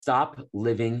stop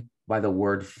living by the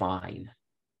word fine.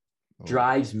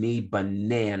 Drives me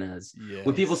bananas. Yes.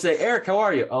 When people say, Eric, how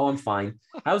are you? Oh, I'm fine.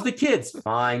 How's the kids?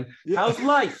 Fine. How's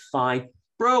life? Fine.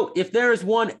 Bro, if there's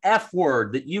one F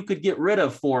word that you could get rid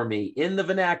of for me in the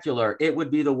vernacular, it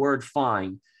would be the word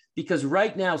fine. Because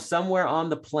right now, somewhere on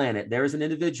the planet, there is an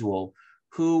individual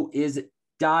who is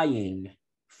dying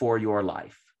for your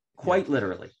life, quite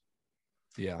literally.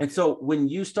 Yeah. And so when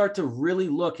you start to really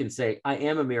look and say, I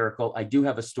am a miracle, I do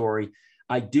have a story,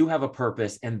 I do have a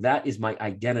purpose, and that is my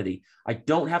identity. I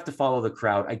don't have to follow the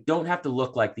crowd. I don't have to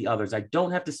look like the others. I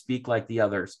don't have to speak like the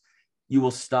others. You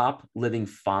will stop living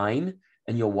fine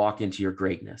and you'll walk into your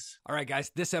greatness. All right,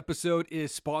 guys, this episode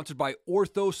is sponsored by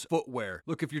Orthos Footwear.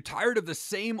 Look, if you're tired of the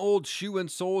same old shoe and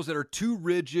soles that are too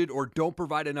rigid or don't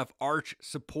provide enough arch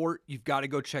support, you've got to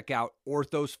go check out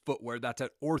Orthos Footwear. That's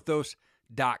at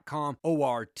orthos.com,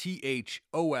 orthos.com.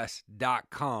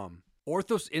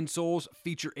 Orthos insoles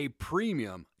feature a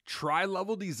premium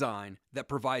tri-level design that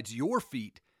provides your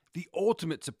feet the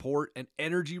ultimate support and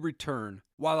energy return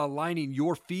while aligning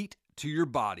your feet to your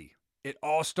body. It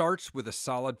all starts with a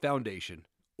solid foundation.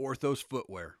 Orthos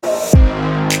Footwear.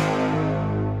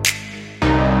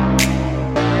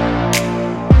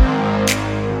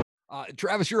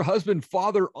 Travis, you're a husband,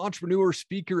 father, entrepreneur,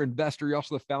 speaker, investor. You're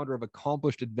also the founder of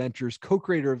Accomplished Adventures,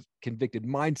 co-creator of Convicted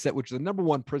Mindset, which is the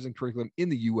 #1 prison curriculum in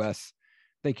the U.S.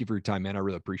 Thank you for your time, man. I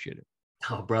really appreciate it.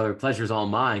 Oh, brother, pleasure's all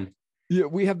mine. Yeah,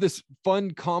 we have this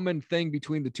fun common thing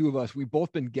between the two of us. We've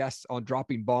both been guests on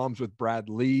Dropping Bombs with Brad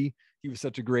Lee. He was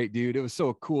such a great dude. It was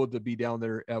so cool to be down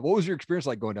there. What was your experience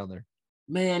like going down there?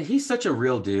 Man, he's such a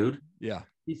real dude. Yeah.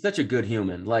 He's such a good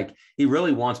human. Like, he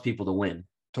really wants people to win.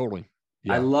 Totally.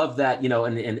 Yeah. I love that,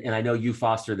 and I know you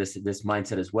foster this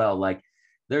mindset as well. Like,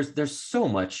 there's so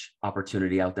much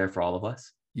opportunity out there for all of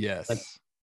us. Yes. Like,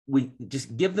 we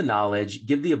just give the knowledge,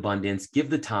 give the abundance, give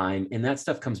the time, and that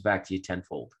stuff comes back to you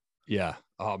tenfold. Yeah.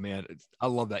 Oh man, I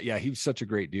love that. Yeah, he was such a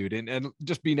great dude. And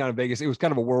just being down in Vegas, it was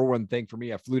kind of a whirlwind thing for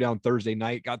me. I flew down Thursday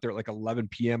night, got there at like 11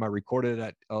 p.m. I recorded it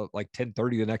at like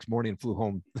 10:30 the next morning and flew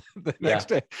home the next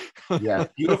day. Yeah.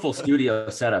 Beautiful studio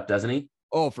setup, doesn't he?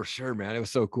 Oh, for sure, man. It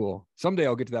was so cool. Someday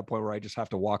I'll get to that point where I just have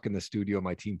to walk in the studio.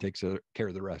 My team takes care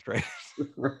of the rest, right?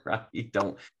 Right.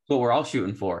 Don't. What we're all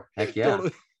shooting for. Heck yeah.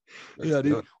 Totally. Yeah,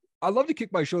 dude. I love to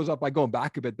kick my shows up by going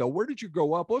back a bit, though. Where did you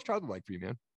grow up? What was childhood like for you,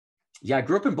 man? Yeah, I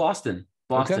grew up in Boston.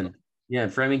 Okay. Yeah, in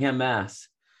Framingham, Mass.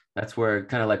 That's where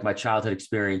kind of like my childhood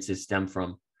experiences stem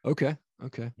from. Okay.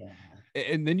 Yeah.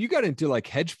 And then you got into like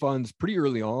hedge funds pretty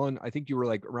early on. I think you were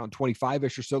like around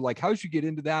 25-ish or so. Like, how did you get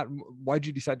into that? Why did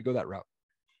you decide to go that route?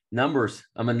 Numbers.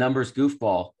 I'm a numbers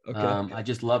goofball. Okay. I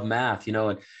just love math, and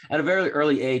at a very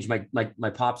early age, my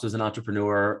pops was an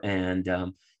entrepreneur, and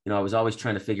I was always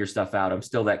trying to figure stuff out. I'm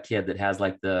still that kid that has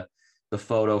like the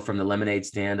photo from the lemonade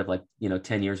stand of like,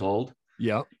 10 years old.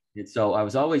 Yeah. And so I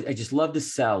just love to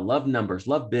sell, love numbers,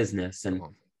 love business.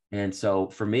 And so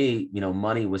for me,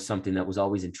 money was something that was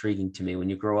always intriguing to me. When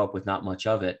you grow up with not much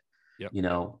of it, yep.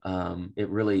 It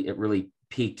really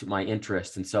piqued my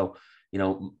interest. And so,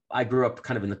 I grew up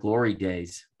kind of in the glory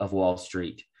days of Wall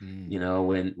Street,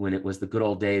 when it was the good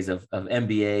old days of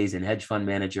MBAs and hedge fund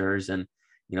managers and,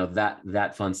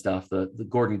 that fun stuff, the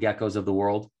Gordon Geckos of the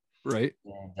world. Right.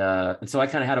 And so I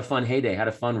kind of had a fun heyday, had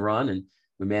a fun run, and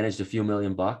we managed a few $1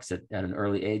 million at an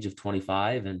early age of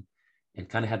 25 and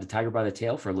kind of had the tiger by the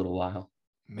tail for a little while.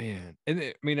 Man. And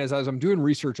I mean, as I'm doing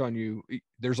research on you,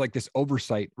 there's like this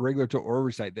regulatory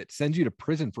oversight that sends you to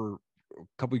prison for a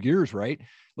couple of years, right?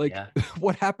 Like, yeah.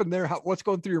 What happened there? What's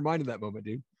going through your mind in that moment,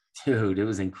 dude? Dude, it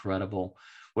was incredible.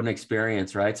 What an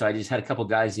experience, right? So I just had a couple of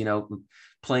guys,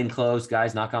 plain clothes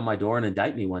guys knock on my door and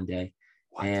indict me one day.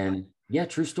 What? And yeah,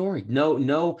 true story.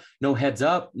 No heads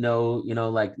up, no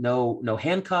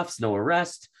handcuffs, no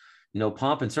arrest, no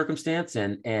pomp and circumstance.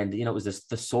 And it was this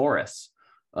thesaurus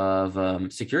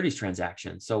of securities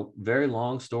transactions. So very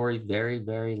long story, very,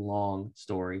 very long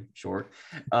story short.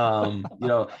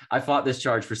 I fought this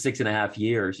charge for 6.5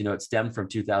 years. It stemmed from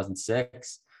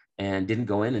 2006 and didn't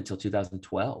go in until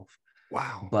 2012.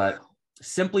 Wow. But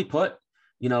simply put,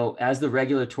 as the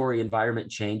regulatory environment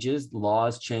changes,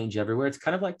 laws change everywhere. It's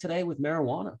kind of like today with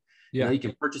marijuana. Yeah. You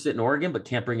can purchase it in Oregon, but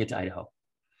can't bring it to Idaho.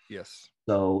 Yes.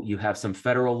 So you have some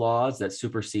federal laws that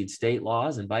supersede state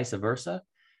laws and vice versa.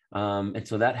 And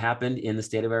so that happened in the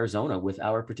state of Arizona with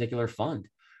our particular fund.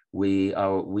 We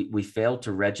failed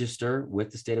to register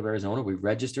with the state of Arizona. We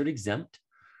registered exempt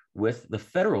with the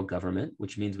federal government,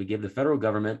 which means we give the federal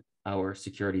government our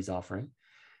securities offering.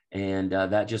 And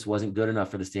that just wasn't good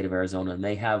enough for the state of Arizona. And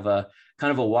they have a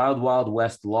kind of a wild, wild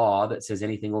west law that says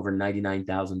anything over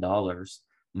 $99,000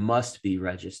 must be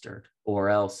registered, or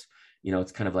else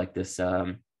it's kind of like this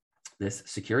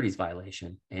securities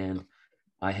violation. And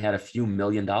I had a few $1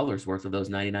 million worth of those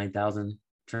 99,000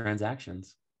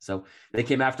 transactions. So they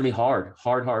came after me hard.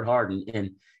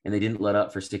 And they didn't let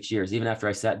up for 6 years. Even after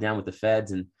I sat down with the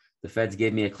feds and the feds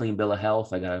gave me a clean bill of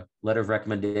health, I got a letter of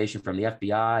recommendation from the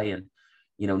FBI, and,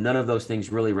 none of those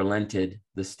things really relented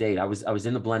the state. I was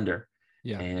in the blender.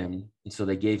 Yeah. And so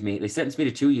they sentenced me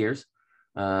to 2 years.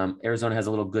 Arizona has a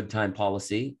little good time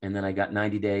policy. And then I got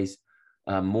 90 days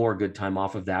more good time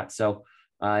off of that. So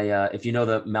if you know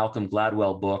the Malcolm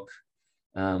Gladwell book,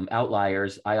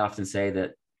 Outliers, I often say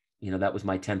that, that was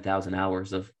my 10,000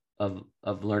 hours of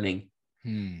learning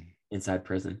inside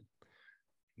prison.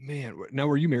 Man, now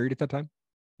were you married at that time?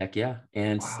 Heck yeah.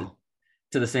 And wow.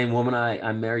 To the same woman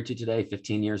I'm married to today,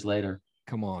 15 years later.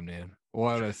 Come on, man.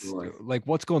 What's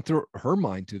going through her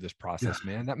mind through this process,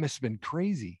 man? That must have been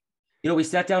crazy. We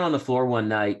sat down on the floor one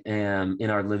night in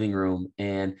our living room,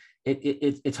 and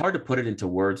it's hard to put it into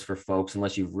words for folks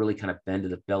unless you've really kind of been to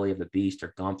the belly of the beast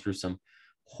or gone through some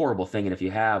horrible thing. And if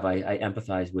you have, I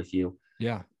empathize with you.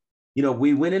 Yeah.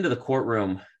 We went into the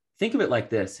courtroom. Think of it like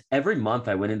this. Every month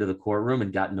I went into the courtroom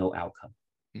and got no outcome.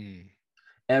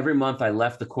 Every month I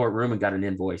left the courtroom and got an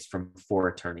invoice from 4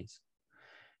 attorneys.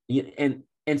 And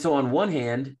so on one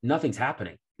hand, nothing's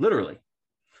happening, literally.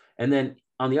 And then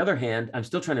on the other hand, I'm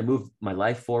still trying to move my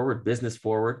life forward, business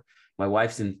forward. My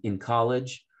wife's in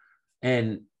college,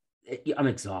 and I'm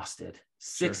exhausted.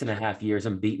 6.5 years,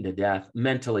 I'm beaten to death,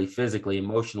 mentally, physically,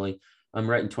 emotionally. I'm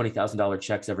writing $20,000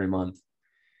 checks every month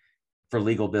for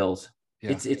legal bills.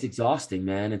 Yeah. It's exhausting,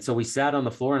 man. And so we sat on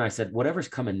the floor and I said, whatever's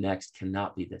coming next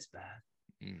cannot be this bad.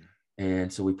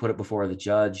 And so we put it before the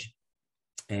judge,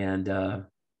 and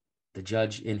the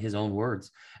judge, in his own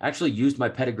words, actually used my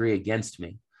pedigree against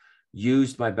me,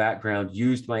 used my background,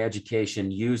 used my education,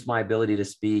 used my ability to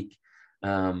speak,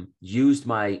 used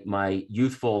my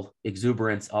youthful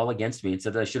exuberance all against me, and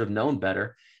said that I should have known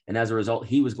better. And as a result,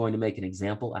 he was going to make an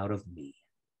example out of me.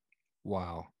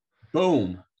 Wow.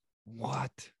 Boom.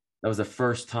 What? That was the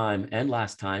first time and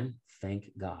last time, thank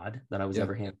God, that I was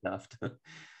ever handcuffed.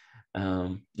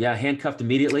 Handcuffed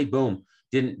immediately. Boom.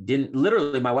 Didn't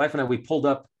literally, my wife and I, we pulled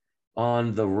up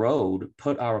on the road,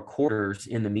 put our quarters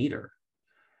in the meter.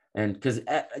 And because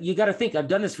you got to think, I've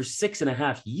done this for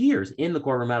 6.5 years, in the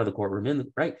courtroom, out of the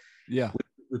courtroom, right? Yeah.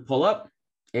 We pull up,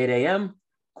 8 a.m.,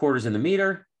 quarters in the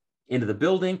meter, into the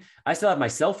building. I still have my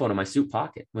cell phone in my suit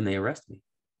pocket when they arrest me.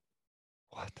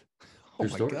 What? Oh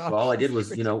my God. So all I did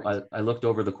was, I looked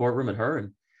over the courtroom at her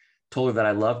and told her that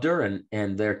I loved her.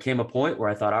 And there came a point where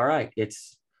I thought, all right,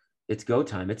 it's go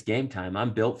time. It's game time.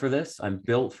 I'm built for this. I'm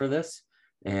built for this.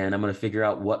 And I'm going to figure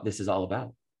out what this is all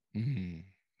about.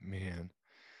 Man.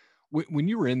 When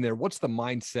you were in there, what's the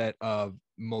mindset of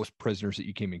most prisoners that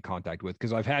you came in contact with?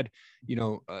 Because I've had,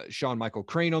 Sean Michael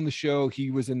Crane on the show.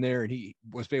 He was in there and he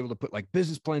was able to put like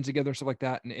business plans together and stuff like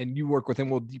that. And you work with him.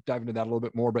 We'll deep dive into that a little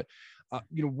bit more. But,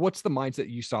 what's the mindset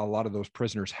you saw a lot of those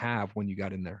prisoners have when you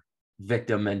got in there?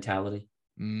 Victim mentality.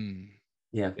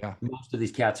 Yeah. Most of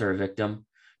these cats are a victim.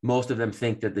 Most of them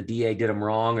think that the DA did them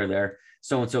wrong, or their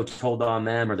so-and-so told on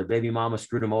them, or their baby mama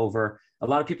screwed them over. A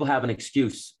lot of people have an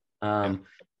excuse. And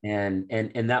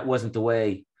that wasn't the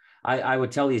way. I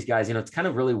would tell these guys, it's kind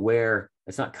of really where,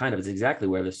 it's exactly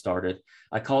where this started.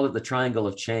 I called it the triangle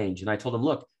of change. And I told them,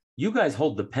 look, you guys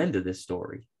hold the pen to this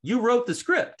story. You wrote the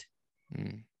script.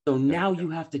 So now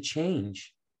you have to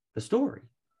change the story.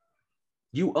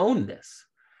 You own this.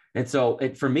 And so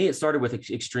for me, it started with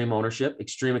extreme ownership,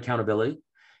 extreme accountability.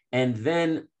 And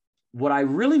then what I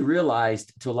really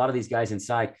realized to a lot of these guys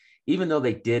inside, even though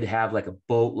they did have like a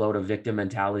boatload of victim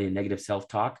mentality and negative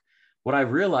self-talk, what I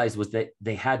realized was that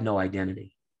they had no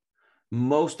identity.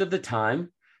 Most of the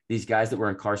time, these guys that were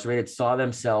incarcerated saw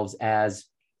themselves as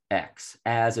X,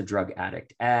 as a drug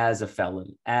addict, as a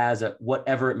felon, as a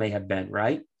whatever it may have been,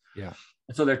 right? Yeah.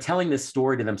 So they're telling this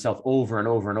story to themselves over and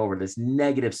over and over, this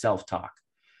negative self-talk.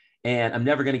 And I'm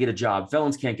never going to get a job.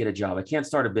 Felons can't get a job. I can't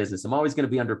start a business. I'm always going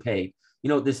to be underpaid.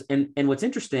 This, and what's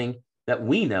interesting that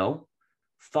we know,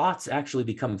 thoughts actually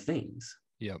become things.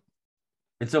 Yep.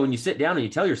 And so when you sit down and you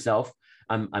tell yourself,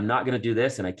 I'm not going to do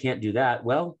this and I can't do that,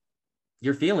 well,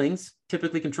 your feelings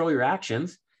typically control your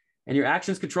actions, and your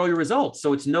actions control your results.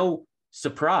 So it's no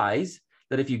surprise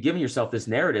that if you've given yourself this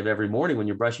narrative every morning when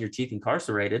you're brushing your teeth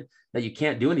incarcerated, that you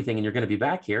can't do anything and you're going to be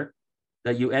back here,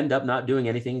 that you end up not doing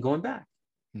anything and going back.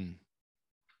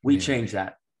 We change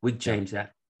that. We change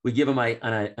that. We give them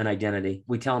an identity.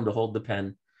 We tell them to hold the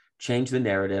pen, change the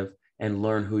narrative, and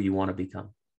learn who you want to become.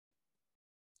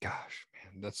 Gosh, man.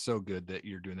 That's so good that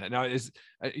you're doing that. Now,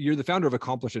 you're the founder of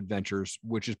Accomplished Adventures,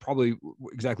 which is probably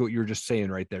exactly what you were just saying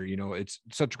right there. It's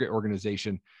such a great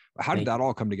organization. How did that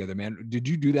all come together, man? Did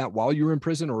you do that while you were in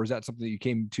prison, or is that something that you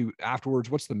came to afterwards?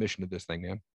 What's the mission of this thing,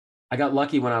 man? I got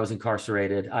lucky when I was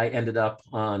incarcerated. I ended up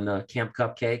on Camp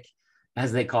Cupcake,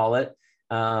 as they call it.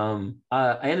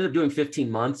 I ended up doing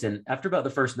 15 months. And after about the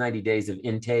first 90 days of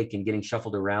intake and getting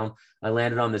shuffled around, I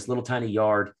landed on this little tiny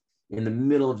yard in the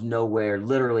middle of nowhere.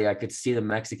 Literally, I could see the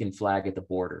Mexican flag at the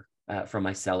border from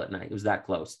my cell at night. It was that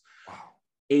close. Wow.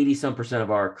 80%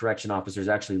 of our correction officers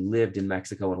actually lived in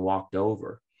Mexico and walked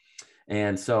over.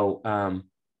 And so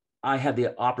I had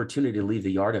the opportunity to leave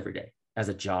the yard every day as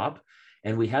a job.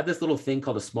 And we had this little thing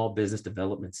called a small business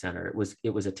development center.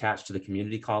 It was attached to the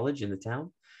community college in the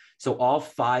town. So all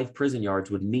 5 prison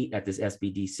yards would meet at this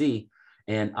SBDC,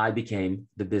 and I became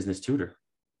the business tutor.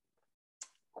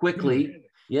 Quickly,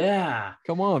 yeah.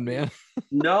 Come on, man.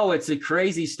 No, it's a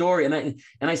crazy story, and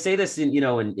I say this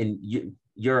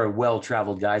you're a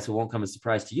well-traveled guy, so it won't come as a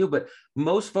surprise to you. But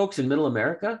most folks in Middle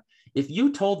America, if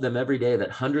you told them every day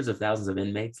that hundreds of thousands of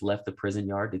inmates left the prison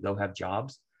yard to go have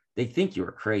jobs, they think you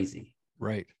were crazy.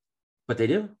 Right. But they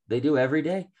do. They do every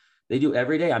day. They do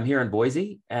every day. I'm here in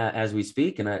Boise as we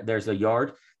speak, and there's a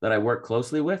yard that I work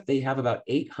closely with. They have about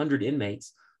 800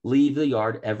 inmates leave the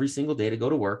yard every single day to go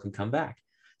to work and come back.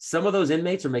 Some of those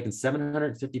inmates are making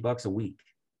 $750 a week.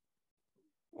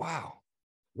 Wow.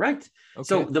 Right. Okay.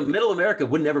 So the Middle America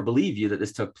would never believe you that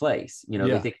this took place. They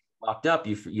think you're locked up,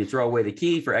 you throw away the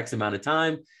key for X amount of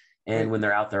time. And when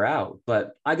they're out, they're out.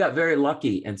 But I got very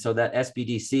lucky. And so that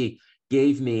SBDC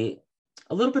gave me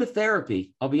a little bit of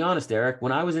therapy. I'll be honest, Eric,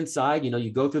 when I was inside,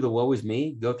 you go through the woe is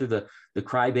me, go through the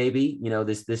crybaby,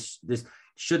 this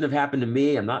shouldn't have happened to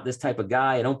me. I'm not this type of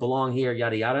guy. I don't belong here,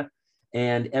 yada, yada.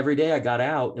 And every day I got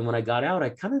out. And when I got out, I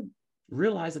kind of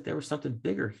realized that there was something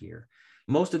bigger here.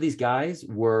 Most of these guys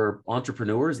were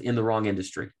entrepreneurs in the wrong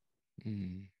industry.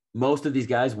 Mm. Most of these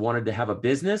guys wanted to have a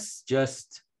business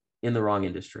just in the wrong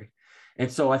industry. And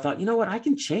so I thought, you know what, I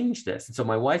can change this. And so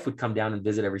my wife would come down and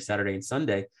visit every Saturday and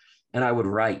Sunday. And I would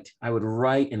write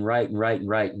and write.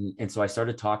 And so I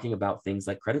started talking about things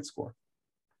like credit score,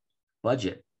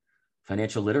 budget,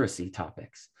 financial literacy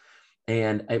topics.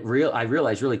 And I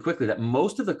realized really quickly that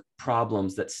most of the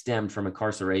problems that stemmed from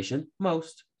incarceration,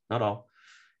 most, not all,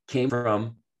 came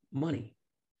from money.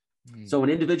 So an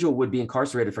individual would be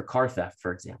incarcerated for car theft,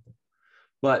 for example,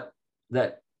 but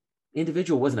that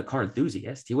individual wasn't a car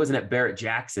enthusiast. He wasn't at Barrett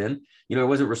Jackson. He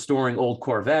wasn't restoring old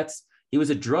Corvettes. He was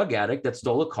a drug addict that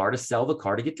stole a car to sell the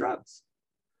car to get drugs.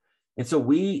 And so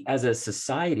we, as a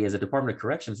society, as a Department of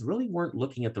Corrections, really weren't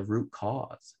looking at the root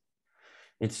cause.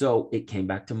 And so it came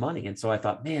back to money. And so I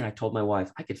thought, man, I told my wife,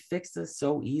 I could fix this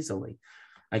so easily.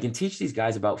 I can teach these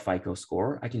guys about FICO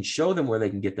score. I can show them where they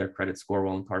can get their credit score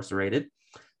while incarcerated.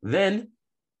 Then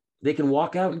they can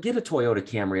walk out and get a Toyota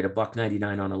Camry at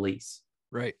 $199 on a lease.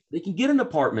 Right. They can get an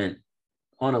apartment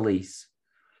on a lease.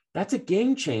 That's a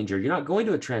game changer. You're not going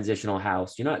to a transitional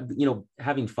house. You're not,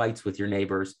 having fights with your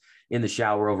neighbors in the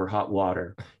shower over hot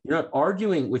water. You're not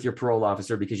arguing with your parole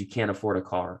officer because you can't afford a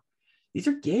car. These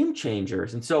are game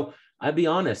changers. And so I'll be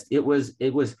honest,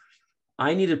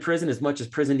 I needed prison as much as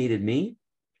prison needed me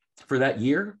for that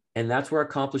year. And that's where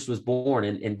Accomplished was born.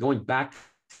 And going back to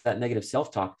that negative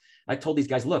self-talk, I told these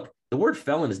guys, look, the word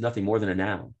felon is nothing more than a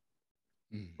noun.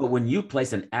 But when you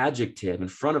place an adjective in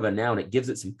front of a noun, it gives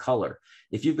it some color.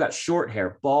 If you've got short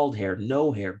hair, bald hair,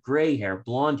 no hair, gray hair,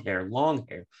 blonde hair, long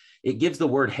hair, it gives the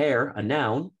word hair, a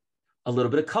noun, a little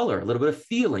bit of color, a little bit of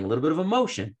feeling, a little bit of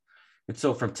emotion. And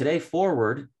so from today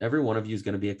forward, every one of you is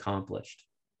going to be accomplished.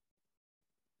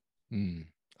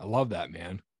 I love that,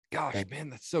 man. Gosh, man,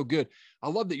 that's so good. I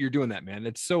love that you're doing that, man.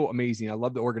 It's so amazing. I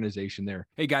love the organization there.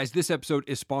 Hey, guys, this episode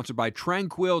is sponsored by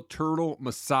Tranquil Turtle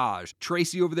Massage.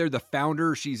 Tracy over there, the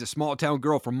founder, she's a small town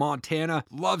girl from Montana,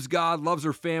 loves God, loves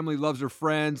her family, loves her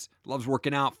friends, loves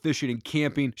working out, fishing, and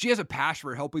camping. She has a passion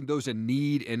for helping those in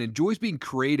need and enjoys being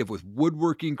creative with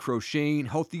woodworking, crocheting,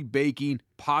 healthy baking,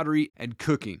 pottery, and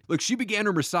cooking. Look, she began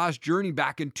her massage journey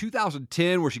back in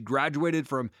 2010 where she graduated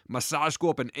from massage school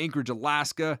up in Anchorage,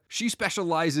 Alaska. She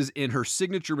specializes in her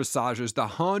signature massages, the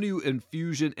Hanu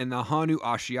Infusion and the Hanu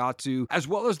Ashiatsu, as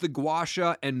well as the Gua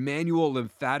Sha and manual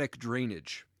lymphatic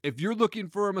drainage. If you're looking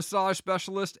for a massage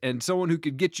specialist and someone who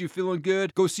can get you feeling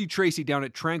good, go see Tracy down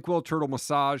at Tranquil Turtle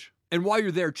Massage. And while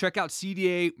you're there, check out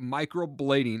CDA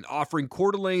Microblading, offering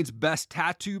Coeur d'Alene's best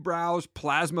tattoo brows,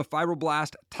 plasma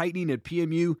fibroblast, tightening, and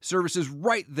PMU services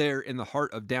right there in the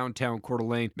heart of downtown Coeur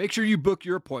d'Alene. Make sure you book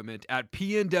your appointment at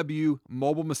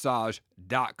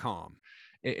pnwmobilemassage.com.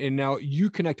 And now you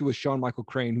connected with Sean Michael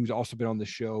Crane, who's also been on the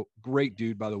show. Great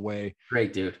dude, by the way.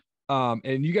 Great dude.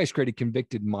 And you guys created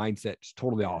Convicted Mindset. It's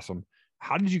totally awesome.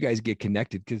 How did you guys get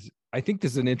connected? Because I think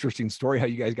this is an interesting story how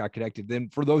you guys got connected. Then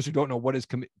for those who don't know, what is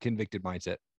Convicted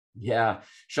Mindset? Yeah.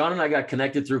 Sean and I got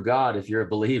connected through God, if you're a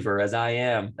believer, as I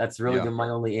am. That's really been my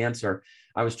only answer.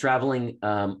 I was traveling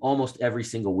almost every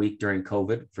single week during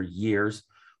COVID for years.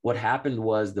 What happened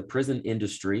was the prison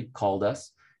industry called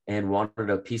us and wanted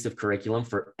a piece of curriculum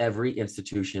for every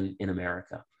institution in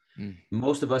America.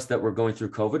 Most of us that were going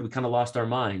through COVID, we kind of lost our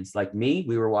minds. Like me,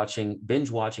 we were binge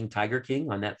watching Tiger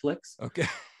King on Netflix. Okay.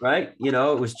 Right. You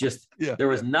know, it was just, there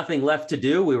was nothing left to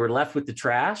do. We were left with the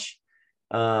trash.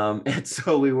 And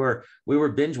so we were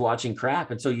binge watching crap.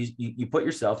 And so you put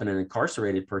yourself in an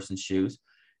incarcerated person's shoes.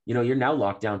 You know, you're now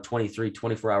locked down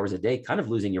 24 hours a day, kind of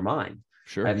losing your mind.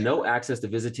 Sure. I have no access to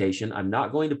visitation. I'm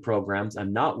not going to programs.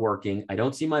 I'm not working. I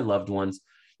don't see my loved ones.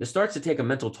 It starts to take a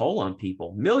mental toll on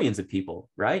people, millions of people,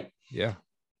 right? Yeah.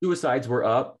 Suicides were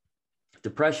up.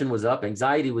 Depression was up.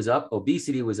 Anxiety was up.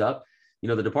 Obesity was up. You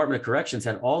know, the Department of Corrections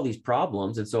had all these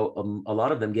problems. And so a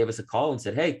lot of them gave us a call and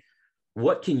said, hey,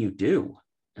 what can you do?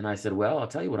 And I said, well, I'll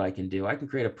tell you what I can do. I can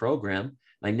create a program.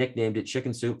 I nicknamed it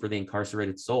Chicken Soup for the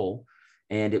Incarcerated Soul.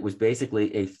 And it was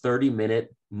basically a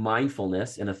 30-minute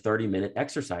mindfulness and a 30-minute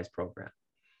exercise program.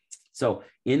 So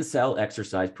in-cell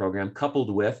exercise program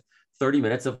coupled with 30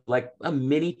 minutes of like a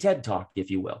mini TED Talk,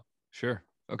 if you will. Sure.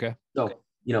 Okay. So,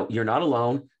 you know, you're not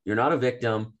alone. You're not a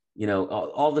victim. You know,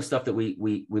 all the stuff that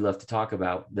we love to talk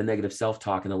about, the negative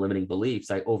self-talk and the limiting beliefs,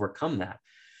 I overcome that.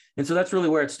 And so that's really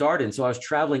where it started. And so I was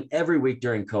traveling every week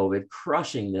during COVID,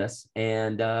 crushing this.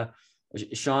 And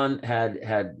Sean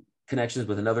had connections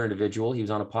with another individual. He was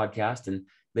on a podcast and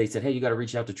they said, hey, you got to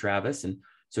reach out to Travis. And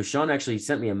so Sean actually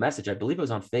sent me a message. I believe it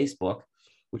was on Facebook,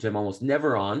 which I'm almost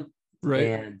never on.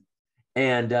 Right.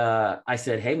 And I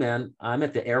said, hey, man, I'm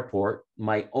at the airport.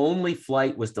 My only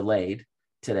flight was delayed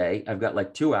today. I've got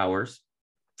like 2 hours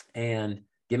and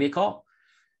give me a call.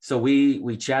 So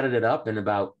we chatted it up, and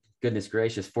about, goodness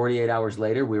gracious, 48 hours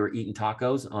later, we were eating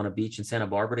tacos on a beach in Santa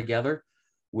Barbara together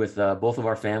with both of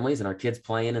our families and our kids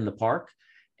playing in the park.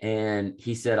 And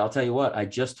he said, I'll tell you what, I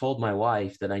just told my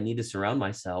wife that I need to surround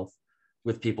myself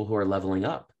with people who are leveling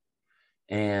up.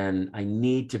 And I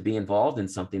need to be involved in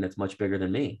something that's much bigger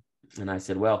than me. And I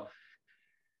said, well,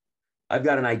 I've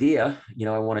got an idea. You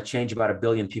know, I want to change about 1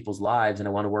 billion people's lives, and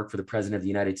I want to work for the president of the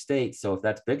United States. So if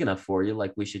that's big enough for you,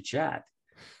 like, we should chat.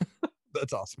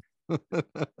 That's awesome.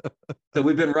 So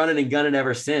we've been running and gunning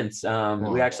ever since.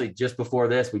 We actually, just before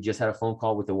this, we just had a phone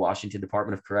call with the Washington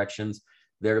Department of Corrections.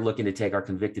 They're looking to take our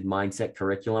Convicted Mindset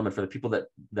curriculum. And for the people that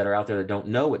are out there that don't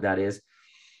know what that is,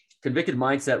 Convicted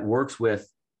Mindset works with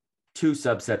two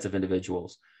subsets of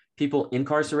individuals: people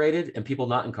incarcerated and people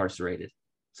not incarcerated.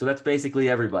 So that's basically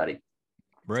everybody.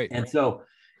 Right. And so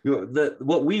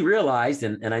what we realized,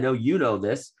 and I know you know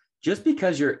this, just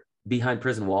because you're behind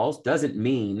prison walls doesn't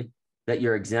mean that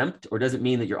you're exempt, or doesn't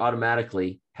mean that you're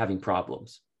automatically having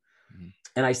problems. Mm-hmm.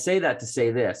 And I say that to say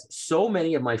this: so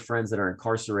many of my friends that are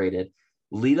incarcerated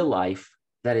lead a life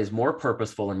that is more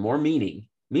purposeful and more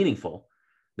meaningful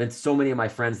than so many of my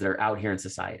friends that are out here in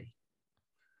society.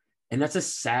 And that's a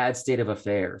sad state of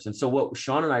affairs. And so what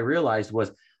Sean and I realized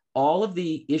was all of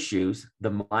the issues,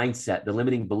 the mindset, the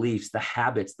limiting beliefs, the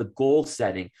habits, the goal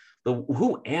setting, the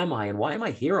who am I and why am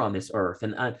I here on this earth?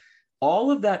 And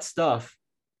all of that stuff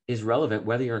is relevant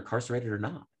whether you're incarcerated or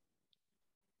not.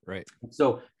 Right.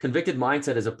 So Convicted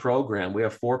Mindset is a program. We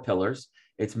have 4 pillars.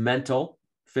 It's mental,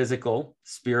 physical,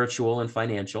 spiritual, and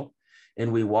financial.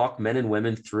 And we walk men and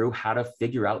women through how to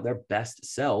figure out their best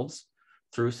selves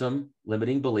through some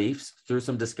limiting beliefs, through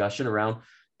some discussion around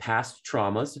past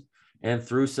traumas, and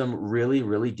through some really,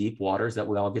 really deep waters that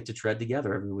we all get to tread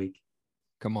together every week.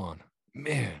 Come on,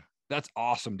 man. That's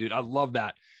awesome, dude. I love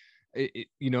that.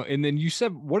 And then you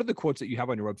said, what are the quotes that you have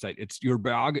on your website? It's your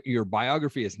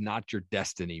biography is not your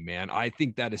destiny, man. I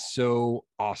think that is so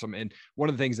awesome. And one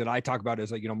of the things that I talk about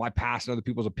is, like, my past and other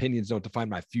people's opinions don't define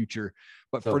my future.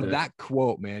 But so for that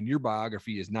quote, man, your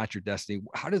biography is not your destiny.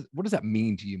 What does that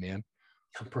mean to you, man?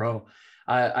 Bro,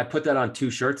 I put that on 2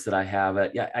 shirts that I have.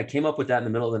 I came up with that in the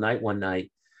middle of the night one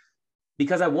night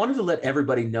because I wanted to let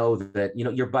everybody know that,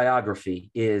 your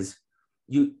biography is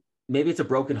maybe it's a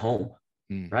broken home.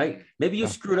 Right? Maybe you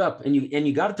screwed up and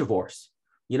you got a divorce.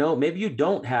 Maybe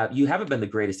you haven't been the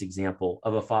greatest example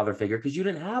of a father figure because you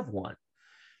didn't have one.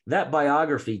 That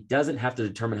biography doesn't have to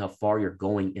determine how far you're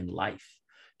going in life.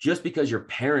 Just because your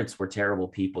parents were terrible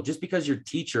people, just because your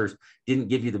teachers didn't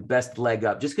give you the best leg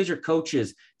up, just because your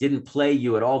coaches didn't play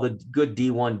you at all the good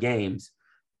D1 games,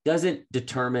 doesn't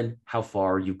determine how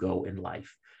far you go in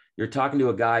life. You're talking to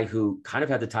a guy who kind of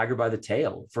had the tiger by the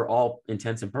tail for all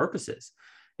intents and purposes.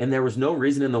 And there was no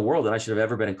reason in the world that I should have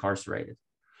ever been incarcerated.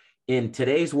 In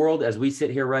today's world, as we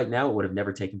sit here right now, it would have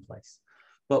never taken place.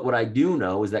 But what I do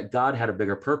know is that God had a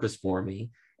bigger purpose for me,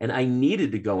 and I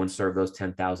needed to go and serve those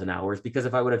 10,000 hours, because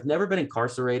if I would have never been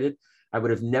incarcerated, I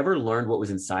would have never learned what was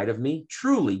inside of me,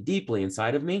 truly, deeply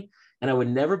inside of me, and I would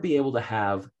never be able to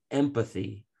have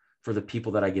empathy for the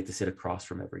people that I get to sit across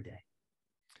from every day.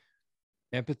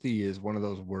 Empathy is one of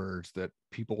those words that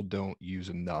people don't use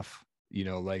enough. You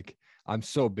know, like I'm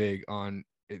so big on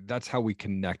that's how we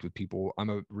connect with people. I'm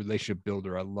a relationship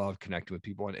builder. I love connecting with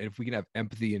people. And if we can have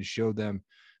empathy and show them,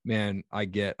 man, I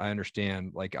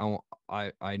understand. Like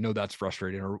I know that's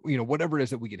frustrating, or, you know, whatever it is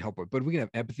that we can help with, but if we can have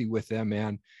empathy with them,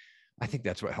 man, I think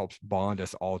that's what helps bond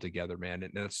us all together, man.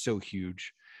 And that's so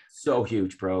huge. So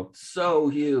huge, bro. So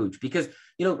huge. Because,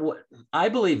 you know, what I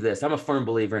believe this, I'm a firm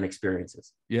believer in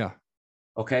experiences. Yeah.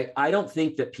 Okay. I don't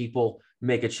think that people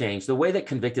make a change. The way that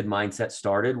convicted mindset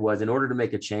started was, in order to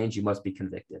make a change, you must be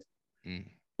convicted. Mm.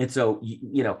 And so,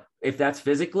 you know, if that's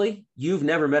physically, you've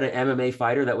never met an MMA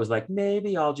fighter that was like,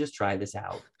 maybe I'll just try this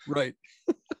out. Right.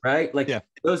 Right. Like, yeah.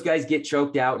 Those guys get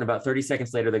choked out, and about 30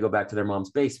 seconds later, they go back to their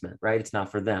mom's basement. Right. It's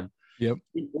not for them. Yep.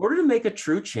 In order to make a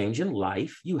true change in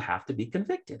life, you have to be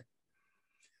convicted.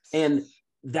 And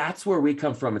that's where we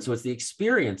come from. And so it's the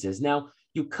experiences. Now,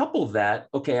 you couple that,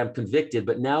 okay, I'm convicted,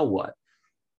 but now what?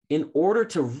 In order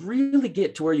to really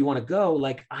get to where you want to go,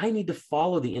 like, I need to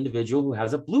follow the individual who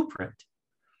has a blueprint.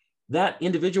 That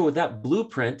individual with that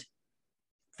blueprint,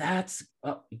 that's,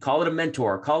 call it a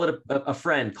mentor, call it a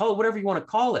friend, call it whatever you want to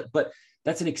call it, but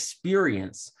that's an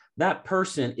experience. That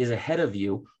person is ahead of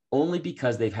you only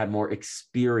because they've had more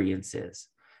experiences.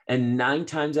 And 9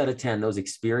 times out of 10, those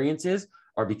experiences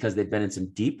are because they've been in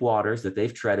some deep waters that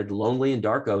they've treaded, lonely and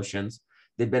dark oceans.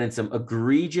 They've been in some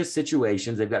egregious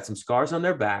situations. They've got some scars on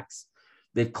their backs.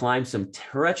 They've climbed some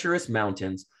treacherous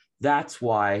mountains. That's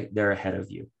why they're ahead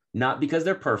of you. Not because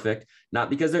they're perfect, not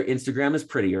because their Instagram is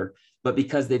prettier, but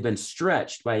because they've been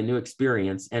stretched by a new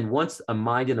experience. And once a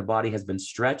mind and a body has been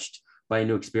stretched by a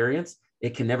new experience,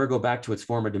 it can never go back to its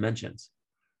former dimensions.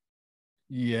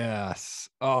 Yes.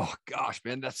 Oh gosh,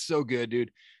 man, that's so good,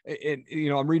 dude. And you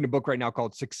know, I'm reading a book right now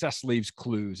called Success Leaves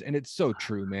Clues, and it's so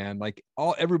true, man. Like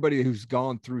everybody who's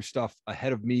gone through stuff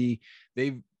ahead of me,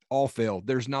 they've all failed.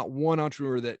 There's not one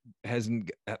entrepreneur that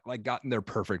hasn't like gotten there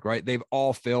perfect, right? They've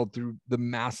all failed through the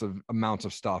massive amounts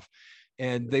of stuff.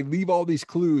 And they leave all these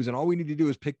clues, and all we need to do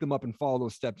is pick them up and follow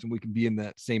those steps, and we can be in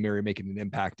that same area making an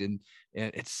impact. And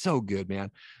it's so good,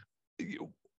 man.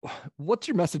 What's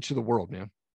your message to the world, man?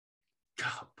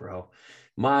 God, bro,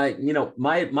 my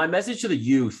message to the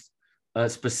youth,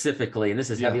 specifically, and this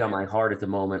is heavy on my heart at the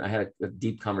moment. I had a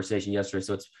deep conversation yesterday,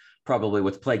 so it's probably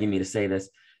what's plaguing me to say this.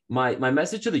 My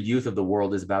message to the youth of the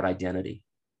world is about identity.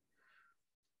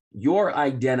 Your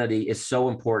identity is so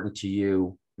important to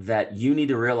you that you need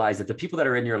to realize that the people that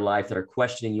are in your life that are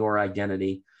questioning your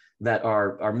identity, that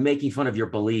are making fun of your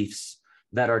beliefs,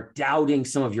 that are doubting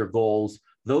some of your goals,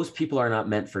 those people are not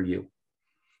meant for you.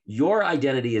 Your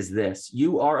identity is this: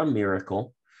 you are a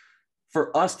miracle.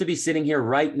 For us to be sitting here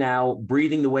right now,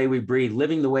 breathing the way we breathe,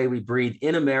 living the way we breathe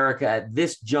in America at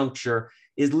this juncture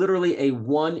is literally a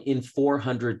 1 in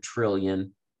 400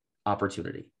 trillion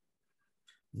opportunity.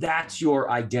 That's your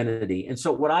identity. And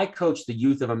so what I coach the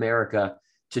youth of America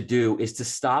to do is to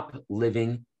stop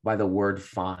living by the word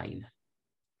fine.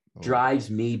 Drives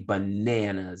me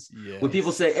bananas. Yes. When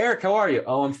people say, Eric, how are you?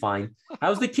 Oh, I'm fine.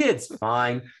 How's the kids?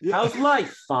 Fine. Yeah. How's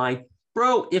life? Fine.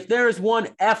 Bro, if there is one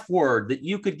F word that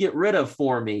you could get rid of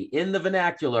for me in the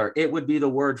vernacular, it would be the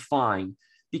word fine.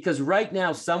 Because right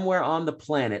now, somewhere on the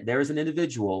planet, there is an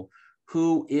individual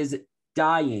who is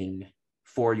dying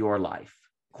for your life,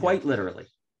 quite literally.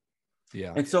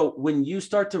 Yeah. And so when you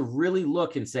start to really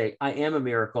look and say, I am a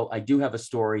miracle, I do have a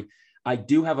story, I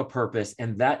do have a purpose,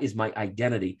 and that is my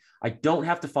identity. I don't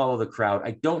have to follow the crowd.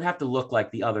 I don't have to look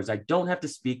like the others. I don't have to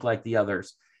speak like the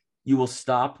others. You will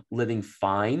stop living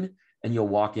fine and you'll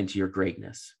walk into your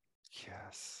greatness.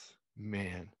 Yes,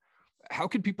 man. How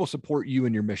can people support you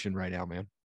in your mission right now, man?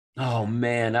 Oh,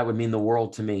 man, that would mean the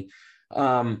world to me.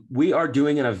 We are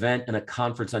doing an event and a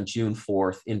conference on June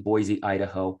 4th in Boise,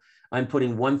 Idaho. I'm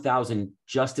putting 1,000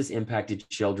 justice impacted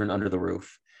children under the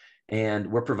roof.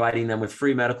 And we're providing them with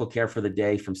free medical care for the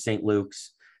day from St.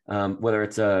 Luke's, whether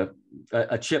it's a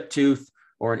chipped tooth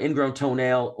or an ingrown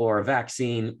toenail or a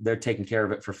vaccine, they're taking care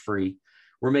of it for free.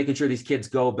 We're making sure these kids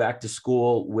go back to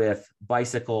school with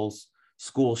bicycles,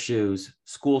 school shoes,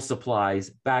 school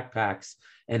supplies, backpacks,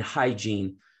 and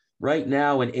hygiene. Right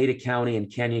now in Ada County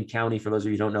and Canyon County, for those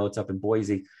of you who don't know, it's up in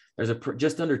Boise, There's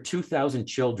just under 2,000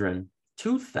 children,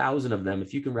 2,000 of them,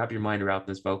 if you can wrap your mind around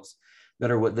this, folks,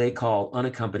 that are what they call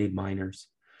unaccompanied minors,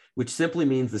 which simply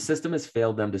means the system has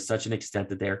failed them to such an extent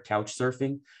that they are couch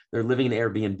surfing. They're living in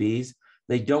Airbnbs.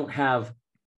 They don't have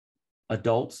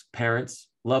adults, parents,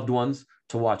 loved ones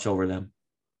to watch over them.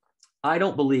 I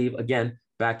don't believe, again,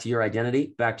 back to your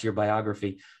identity, back to your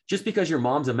biography, just because your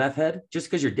mom's a meth head, just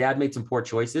because your dad made some poor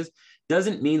choices,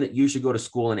 doesn't mean that you should go to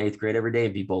school in 8th grade every day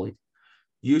and be bullied.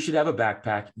 You should have a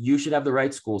backpack. You should have the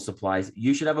right school supplies.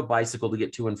 You should have a bicycle to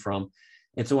get to and from.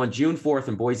 And so on June 4th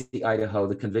in Boise, Idaho,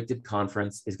 the Convicted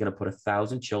Conference is going to put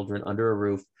 1,000 children under a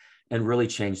roof and really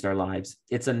change their lives.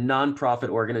 It's a nonprofit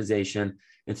organization.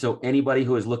 And so anybody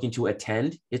who is looking to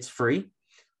attend, it's free.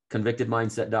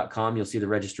 convictedmindset.com. You'll see the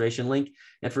registration link.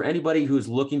 And for anybody who's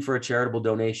looking for a charitable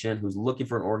donation, who's looking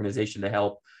for an organization to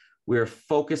help, we're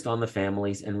focused on the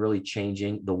families and really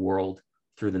changing the world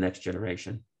through the next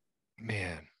generation.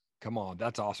 Man, come on.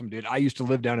 That's awesome, dude. I used to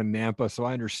live down in Nampa, so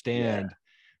I understand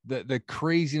the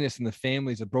craziness and the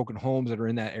families of broken homes that are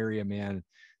in that area, man.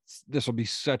 This will be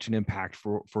such an impact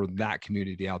for that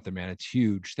community out there, man. It's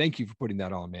huge. Thank you for putting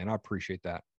that on, man. I appreciate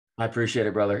that. I appreciate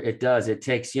it, brother. It does. It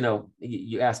takes,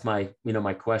 you asked my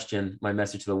question, my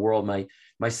message to the world.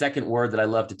 My second word that I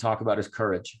love to talk about is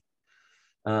courage.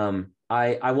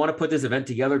 I want to put this event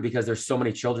together because there's so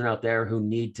many children out there who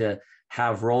need to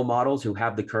have role models who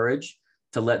have the courage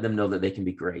to let them know that they can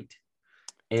be great.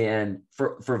 And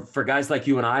for guys like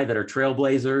you and I that are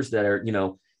trailblazers, that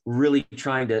are, really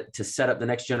trying to set up the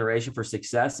next generation for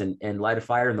success and light a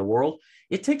fire in the world,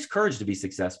 it takes courage to be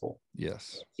successful.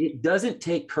 Yes. It doesn't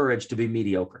take courage to be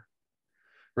mediocre,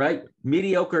 right?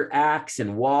 Mediocre acts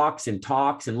and walks and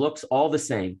talks and looks all the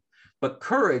same, but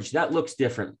courage, that looks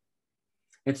different.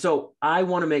 And so I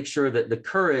want to make sure that the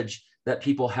courage that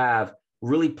people have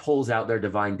really pulls out their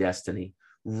divine destiny,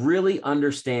 really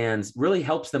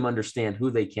helps them understand who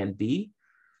they can be.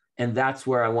 And that's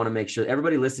where I want to make sure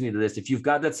everybody listening to this, if you've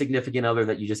got that significant other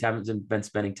that you just haven't been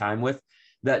spending time with,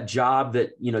 that job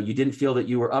that, you didn't feel that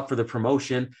you were up for the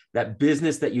promotion, that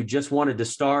business that you just wanted to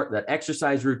start, that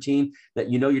exercise routine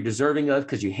that you're deserving of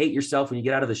because you hate yourself when you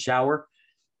get out of the shower,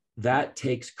 that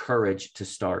takes courage to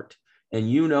start. And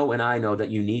and I know that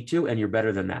you need to, and you're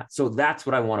better than that. So that's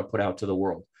what I want to put out to the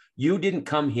world. You didn't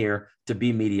come here to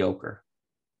be mediocre.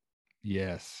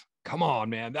 Yes. Come on,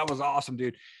 man. That was awesome,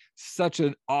 dude. Such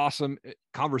an awesome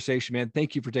conversation, man.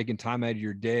 Thank you for taking time out of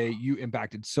your day. You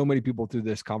impacted so many people through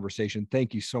this conversation.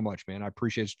 Thank you so much, man. I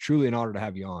appreciate it. It's truly an honor to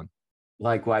have you on.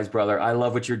 Likewise, brother. I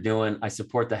love what you're doing. I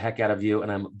support the heck out of you,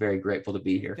 and I'm very grateful to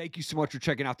be here. Thank you so much for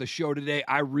checking out the show today.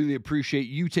 I really appreciate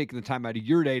you taking the time out of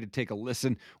your day to take a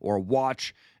listen or a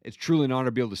watch. It's truly an honor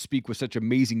to be able to speak with such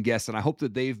amazing guests, and I hope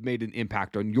that they've made an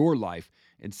impact on your life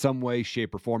in some way,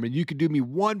 shape, or form. And you could do me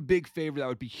one big favor. That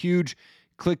would be huge.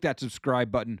 Click that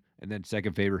subscribe button, and then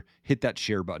second favor, hit that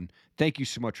share button. Thank you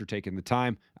so much for taking the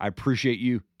time. I appreciate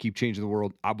you. Keep changing the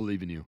world. I believe in you.